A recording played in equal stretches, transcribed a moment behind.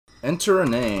Enter a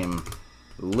name.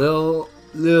 Lil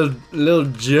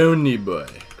Joni boy.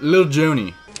 Lil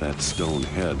Joni. That stone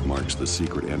head marks the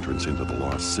secret entrance into the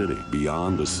lost city.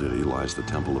 Beyond the city lies the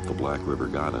temple of the Black River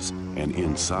Goddess, and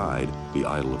inside, the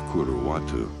idol of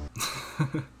Kuruwatu.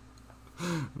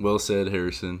 Well said,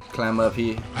 Harrison. Climb up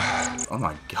here. Oh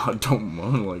my god, don't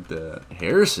moan like that.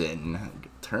 Harrison,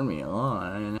 turn me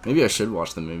on. Maybe I should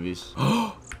watch the movies.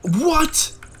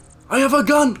 What? I have a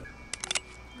gun!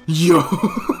 Yo!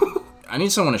 I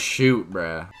need someone to shoot,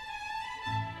 bruh.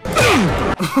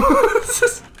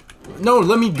 No,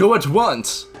 let me go at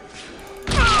once.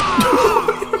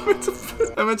 I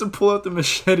meant to pull out the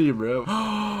machete, bro.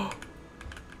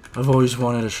 I've always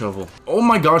wanted a shovel. Oh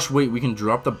my gosh, wait, we can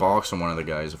drop the box on one of the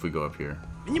guys if we go up here.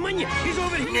 He's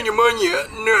over here!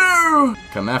 No!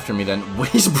 Come after me then. Wait,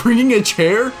 he's bringing a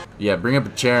chair? Yeah, bring up a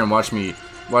chair and watch me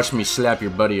slap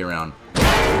your buddy around.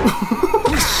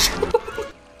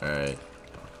 Alright.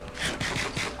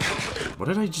 What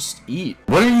did I just eat?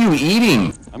 What are you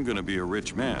eating? I'm gonna be a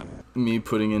rich man. Me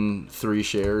putting in 3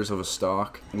 shares of a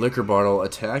stock. Liquor bottle,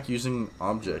 attack using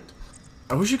object.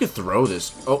 I wish you could throw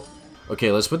this. Oh,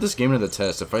 okay, let's put this game to the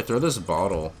test. If I throw this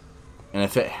bottle, and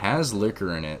if it has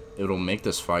liquor in it, it'll make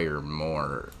this fire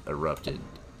more erupted.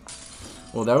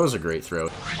 Well, that was a great throw.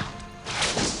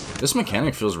 This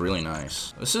mechanic feels really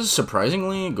nice. This is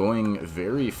surprisingly going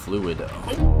very fluid.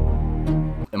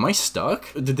 Am I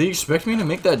stuck? Did they expect me to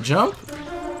make that jump?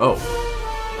 Oh.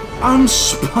 I'm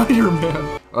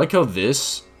Spider-Man! I like how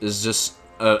this is just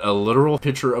a literal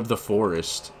picture of the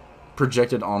forest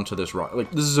projected onto this rock. Like,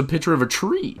 this is a picture of a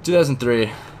tree. 2003.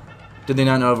 Did they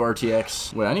not know of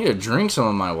RTX? Wait, I need to drink some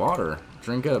of my water.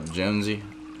 Drink up, Jonesy.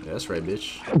 Yeah, that's right,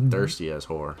 bitch. Thirsty as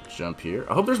whore. Jump here.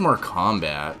 I hope there's more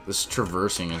combat. This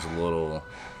traversing is a little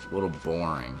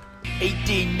boring.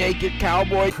 18 naked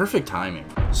cowboy. Perfect timing.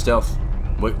 Stealth.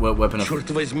 What weapon of...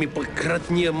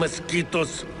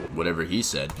 Whatever he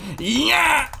said.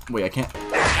 Yeah! Wait, I can't...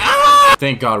 Ah!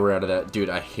 Thank God we're out of that. Dude,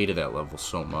 I hated that level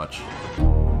so much.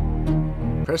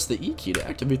 Press the E key to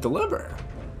activate the lever.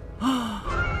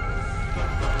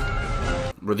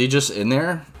 Were they just in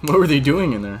there? What were they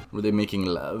doing in there? Were they making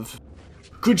love?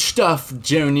 Good stuff,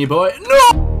 Joni boy.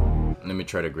 No! Let me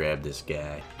try to grab this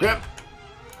guy. Grab!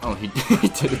 Oh, he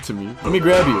did it to me. Let me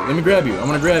grab you. Let me grab you. I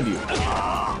want to grab you.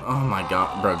 Oh my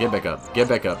god. Bro, get back up. Get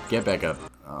back up. Get back up.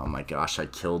 Oh my gosh, I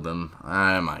killed him.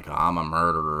 Oh my god, I'm a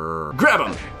murderer. Grab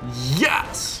him!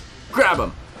 Yes! Grab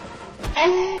him!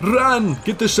 Run!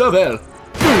 Get the shovel!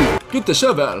 Get the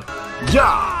shovel!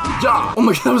 Yeah! Yeah! Oh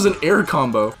my god, that was an air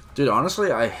combo. Dude,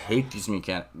 honestly, I hate these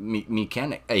mechanics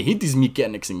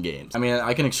in games. I mean,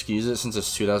 I can excuse it since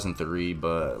it's 2003,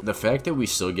 but the fact that we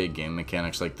still get game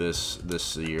mechanics like this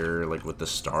year, like with the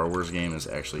Star Wars game, is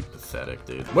actually pathetic,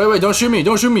 dude. Wait, don't shoot me!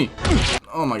 Don't shoot me!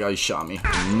 Oh my god, you shot me.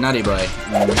 Naughty boy.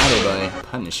 Naughty boy.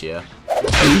 Punish ya.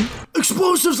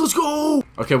 Explosives, let's go!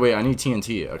 Okay, wait, I need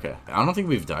TNT. Okay. I don't think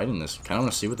we've died in this. Kinda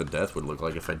wanna see what the death would look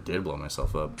like if I did blow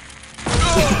myself up.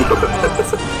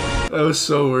 That was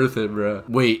so worth it, bro.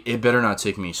 Wait, it better not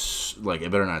take me, like, it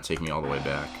better not take me all the way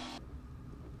back.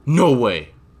 No way.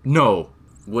 No.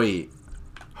 Wait.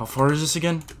 How far is this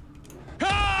again?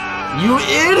 You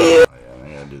idiot!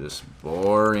 I gotta do this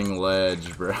boring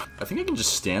ledge, bro. I think I can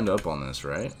just stand up on this,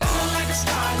 right?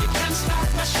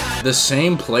 The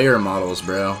same player models,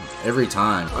 bro. Every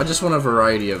time. I just want a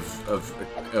variety of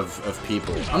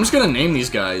people. I'm just gonna name these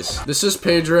guys. This is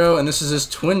Pedro, and this is his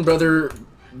twin brother,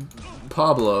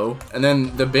 Pablo. And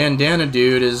then the bandana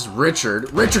dude is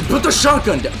Richard. Richard, put the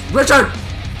shotgun down! Richard!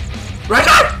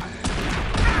 Richard!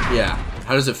 Yeah.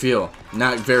 How does it feel?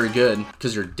 Not very good,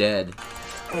 because you're dead.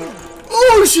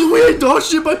 Oh, wait, I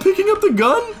dodged it by picking up the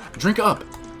gun? Drink up.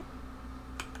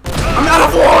 I'm out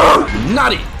of water!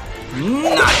 Naughty!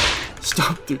 Naughty!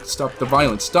 Stop, dude, stop the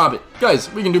violence, stop it.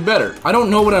 Guys, we can do better. I don't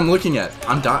know what I'm looking at.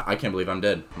 I can't believe I'm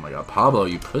dead. Oh my god, Pablo,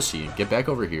 you pussy. Get back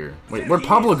over here. Wait, where'd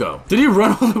Pablo go? Did he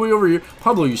run all the way over here?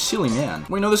 Pablo, you silly man.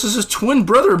 Wait, no, this is his twin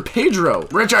brother, Pedro.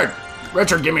 Richard!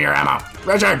 Richard, give me your ammo.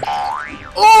 Richard!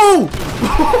 Oh!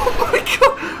 Oh my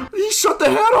god! He shot the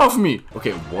hat off me!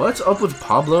 Okay, what's up with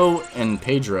Pablo and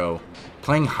Pedro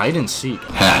playing hide and seek?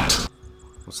 Hat.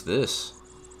 What's this?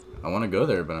 I want to go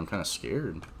there, but I'm kind of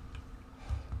scared.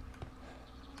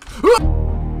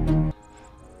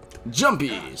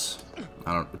 Jumpies!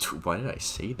 I don't. Why did I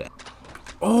say that?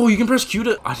 Oh, you can press Q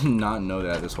to. I did not know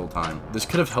that this whole time. This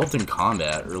could have helped in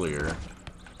combat earlier.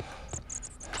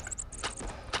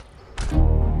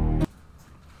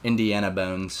 Indiana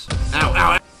bones. Ow,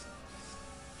 ow,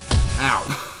 ow.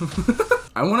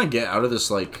 I want to get out of this,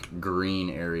 like, green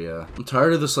area. I'm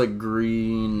tired of this, like,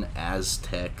 green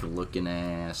Aztec looking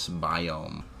ass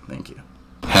biome. Thank you.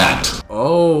 Hat.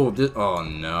 Oh, oh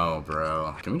no,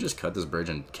 bro. Can we just cut this bridge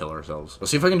and kill ourselves?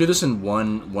 Let's see if I can do this in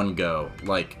one go.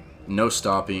 Like, no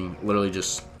stopping, literally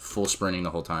just full sprinting the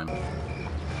whole time.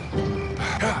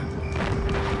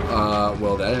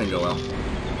 Well, that didn't go well.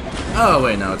 Oh,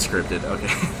 wait, no, it's scripted. Okay.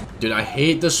 Dude, I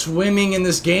hate the swimming in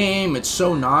this game. It's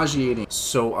so nauseating.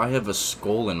 So, I have a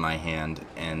skull in my hand,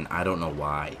 and I don't know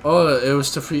why. Oh, it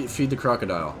was to feed the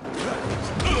crocodile.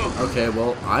 Okay,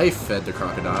 well, I fed the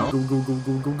crocodile. Go, go, go,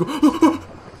 go, go,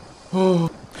 go.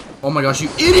 Oh my gosh, you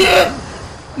idiot!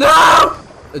 No!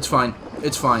 It's fine.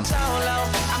 It's fine.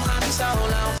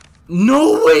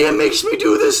 No way it makes me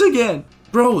do this again!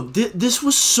 Bro, this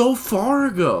was so far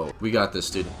ago. We got this,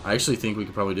 dude. I actually think we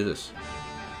could probably do this.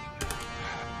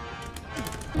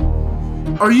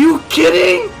 Are you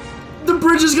kidding? The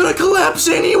bridge is gonna collapse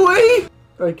anyway?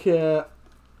 I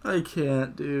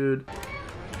can't, dude.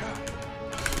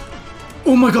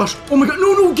 Oh my gosh. Oh my god.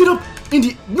 No, no, get up.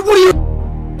 Indy, what are you?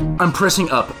 I'm pressing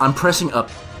up. I'm pressing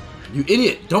up. You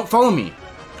idiot. Don't follow me.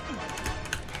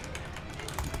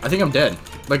 I think I'm dead.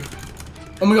 Like,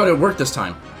 oh my god, it worked this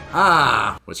time.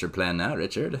 Ah. What's your plan now,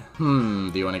 Richard?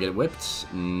 Do you want to get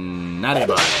whipped? Not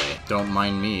anybody. Don't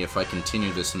mind me if I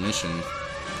continue this mission.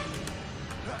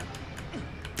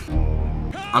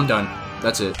 I'm done.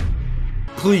 That's it.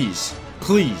 Please.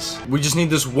 Please. We just need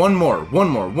this one more. One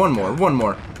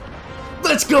more.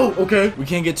 Let's go! Okay. We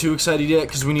can't get too excited yet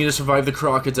because we need to survive the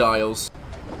crocodiles.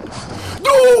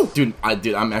 No! Dude,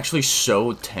 I'm actually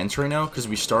so tense right now because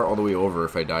we start all the way over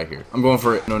if I die here. I'm going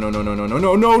for it. No, no, no, no, no, no,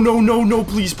 no, no, no, no, no,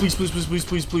 please, please, please, please, please,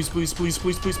 please, please, please, please, please,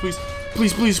 please, please,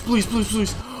 please, please, please, please,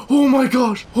 please. Oh my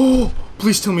gosh. Oh,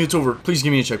 please tell me it's over. Please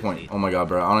give me a checkpoint. Oh my god,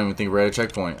 bro. I don't even think we're at a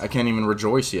checkpoint. I can't even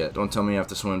rejoice yet. Don't tell me I have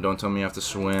to swim. Don't tell me I have to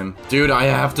swim. Dude, I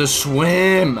have to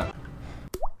swim.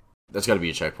 That's gotta be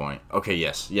a checkpoint. Okay,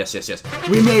 yes. Yes, yes, yes.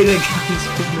 We made it,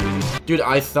 guys. Dude,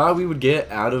 I thought we would get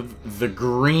out of the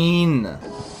green.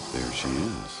 There she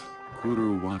is.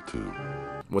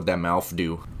 𝚹𝚘𝚗𝚎. What'd that mouth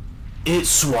do? It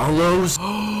swallows?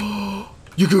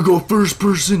 You could go first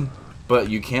person. But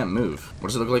you can't move. What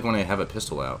does it look like when I have a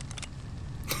pistol out?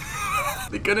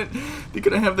 They couldn't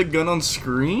have the gun on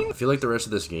screen? I feel like the rest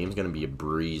of this game is gonna be a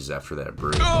breeze after that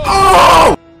bridge.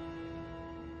 Oh!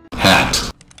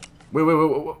 Hat. Wait.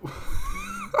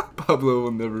 Pablo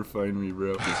will never find me,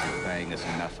 bro. He's paying us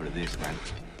enough for this, man.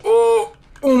 Oh!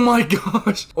 Oh my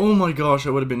gosh! Oh my gosh, I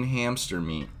would have been hamster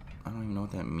meat. I don't even know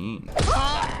what that means.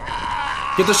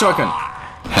 Get the shotgun!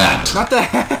 Hat. Not the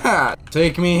hat!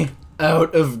 Take me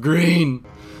out of green.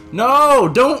 No!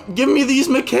 Don't give me these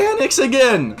mechanics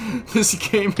again! This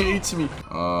game hates me.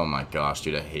 Oh my gosh,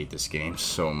 dude, I hate this game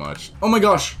so much. Oh my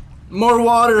gosh! More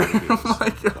water! Oh my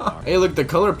god. Hey, look, the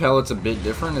color palette's a bit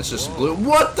different. It's just blue.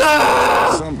 What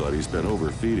the? Somebody's been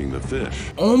overfeeding the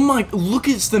fish. Oh my, look,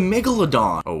 it's the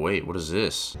megalodon. Oh wait, what is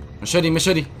this? Machete,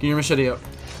 machete. Get your machete out.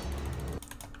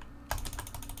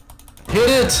 Hit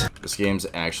it! This game's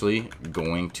actually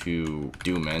going to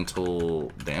do mental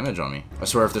damage on me. I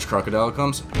swear if this crocodile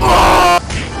comes. Oh!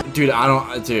 Dude,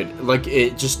 like,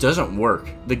 it just doesn't work.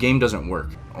 The game doesn't work.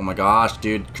 Oh my gosh,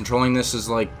 dude. Controlling this is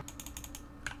like...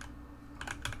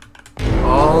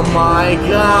 Oh my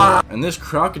god! And this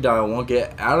crocodile won't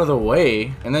get out of the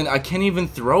way. And then I can't even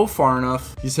throw far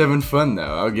enough. He's having fun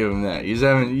though. I'll give him that. He's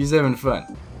having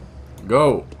fun.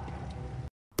 Go.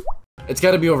 It's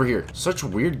gotta be over here. Such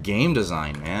weird game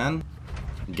design, man.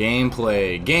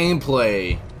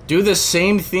 Gameplay. Do the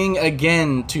same thing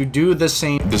again to do the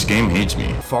same. This game hates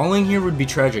me. Falling here would be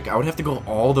tragic. I would have to go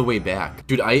all the way back.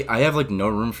 Dude, I have like no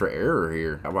room for error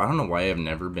here. I don't know why I've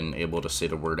never been able to say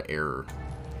the word error.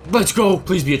 Let's go!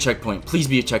 Please be a checkpoint. Please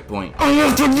be a checkpoint. I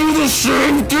have to do the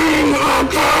same thing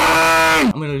again!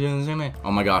 I'm gonna do the same thing.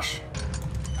 Oh my gosh.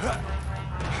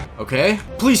 Okay.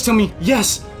 Please tell me.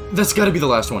 Yes! That's gotta be the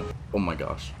last one. Oh my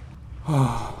gosh.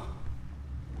 Oh.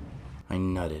 I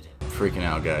nutted. I'm freaking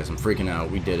out, guys. I'm freaking out.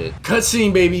 We did it.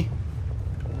 Cutscene, baby!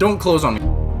 Don't close on me.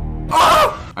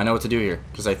 Oh! I know what to do here,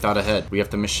 because I thought ahead. We have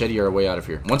to machete our way out of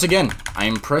here. Once again, I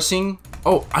am pressing...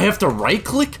 Oh, I have to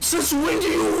right-click? Since when do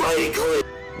you right-click?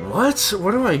 What?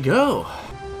 Where do I go?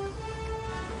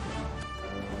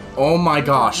 Oh my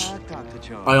gosh.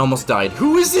 I almost died.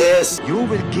 Who is this? You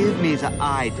will give me the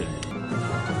idol.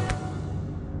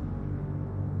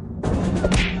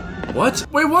 What?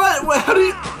 Wait, what? How do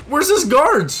you... Where's this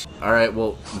guards? Alright,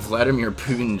 well, Vladimir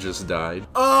Putin just died.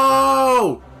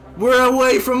 Oh! We're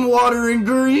away from water and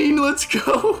green. Let's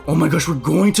go. Oh my gosh, we're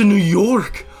going to New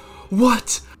York.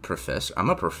 What? Professor? I'm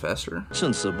a professor.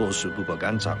 政治模式不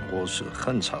敢掌握是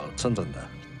很少真正的。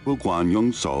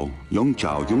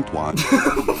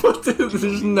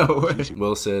There's no way.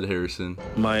 Well said, Harrison.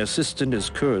 My assistant is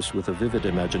cursed with a vivid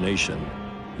imagination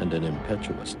and an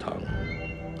impetuous tongue.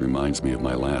 Reminds me of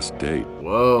my last date.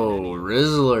 Whoa,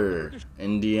 Rizzler.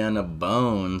 Indiana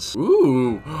Bones.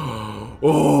 Ooh.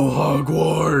 Oh,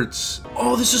 Hogwarts.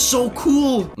 Oh, this is so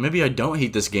cool. Maybe I don't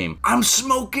hate this game. I'm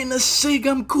smoking a cig.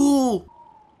 I'm cool.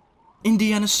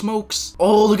 Indiana smokes.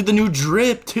 Oh, look at the new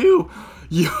drip, too.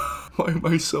 Yeah. Why am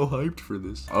I so hyped for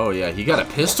this? Oh, yeah, he got a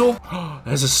pistol?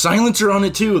 Has a silencer on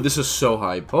it, too. This is so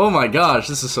hype. Oh, my gosh,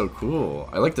 this is so cool.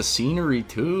 I like the scenery,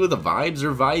 too. The vibes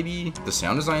are vibey. The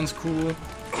sound design's cool.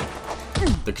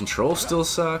 The controls still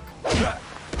suck.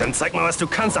 Dann zeig mal, was du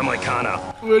kannst, Amerikaner.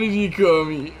 What did he call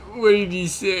me? What did he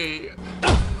say?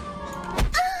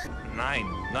 Nein,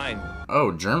 nein.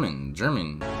 Oh, German.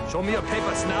 Show me your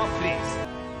papers now, please.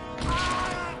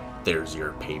 There's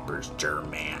your papers,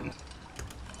 German.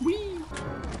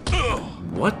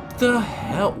 What the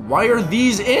hell? Why are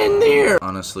these in there?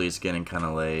 Honestly, it's getting kind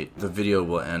of late. The video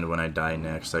will end when I die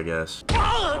next, I guess.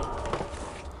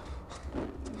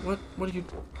 What are you...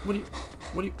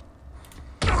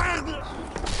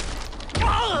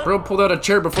 Bro pulled out a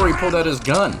chair before he pulled out his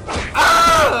gun.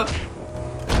 Ah!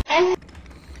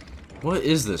 What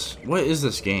is this? What is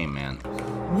this game, man?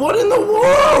 What in the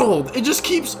world? It just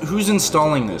keeps... Who's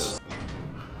installing this?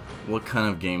 What kind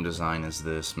of game design is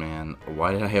this, man?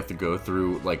 Why did I have to go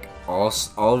through, like, all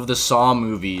of the Saw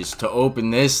movies to open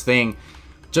this thing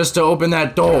just to open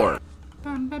that door?